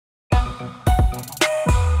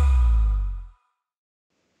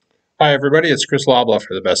Hi everybody, it's Chris Loblaw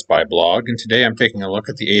for the Best Buy blog, and today I'm taking a look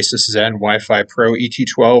at the ASUS ZenWiFi Pro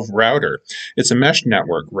ET12 router. It's a mesh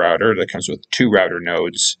network router that comes with two router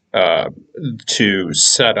nodes to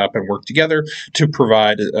set up and work together to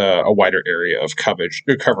provide a wider area of coverage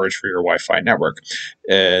for your Wi-Fi network.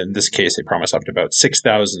 In this case, they promise up to about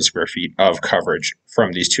 6,000 square feet of coverage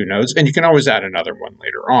from these two nodes, and you can always add another one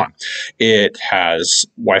later on. It has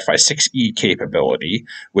Wi-Fi 6E capability,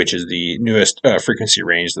 which is the newest frequency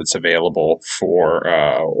range that's available for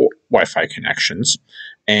Wi-Fi connections,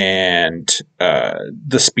 and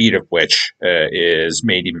the speed of which is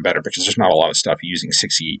made even better because there's not a lot of stuff using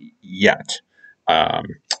 6E yet.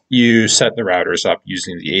 You set the routers up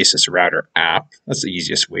using the ASUS router app. That's the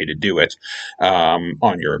easiest way to do it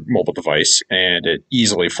on your mobile device, and it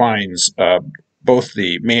easily finds both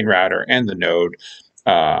the main router and the node,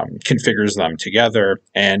 configures them together,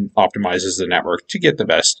 and optimizes the network to get the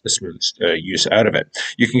best, the smoothest use out of it.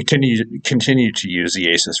 You can continue to use the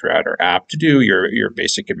ASUS router app to do your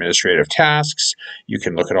basic administrative tasks. You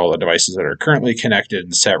can look at all the devices that are currently connected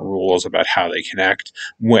and set rules about how they connect,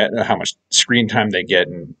 how much screen time they get,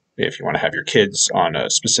 and if you want to have your kids on a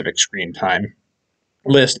specific screen time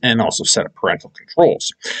list, and also set up parental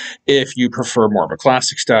controls. If you prefer more of a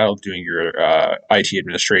classic style, doing your IT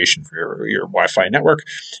administration for your Wi-Fi network,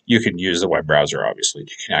 you can use the web browser, obviously,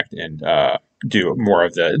 to connect and do more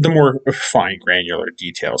of the more fine granular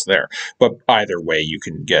details there. But either way, you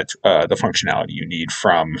can get the functionality you need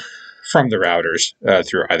from the routers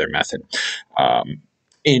through either method.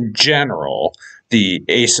 In general, the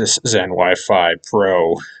ASUS ZenWiFi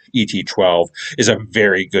Pro ET12 is a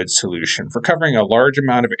very good solution for covering a large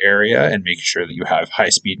amount of area and making sure that you have high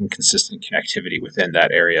speed and consistent connectivity within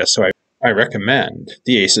that area. So I recommend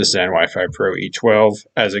the ASUS ZenWiFi Pro E12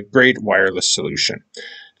 as a great wireless solution.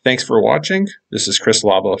 Thanks for watching. This is Chris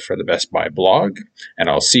Loblaw for the Best Buy blog, and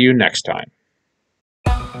I'll see you next time.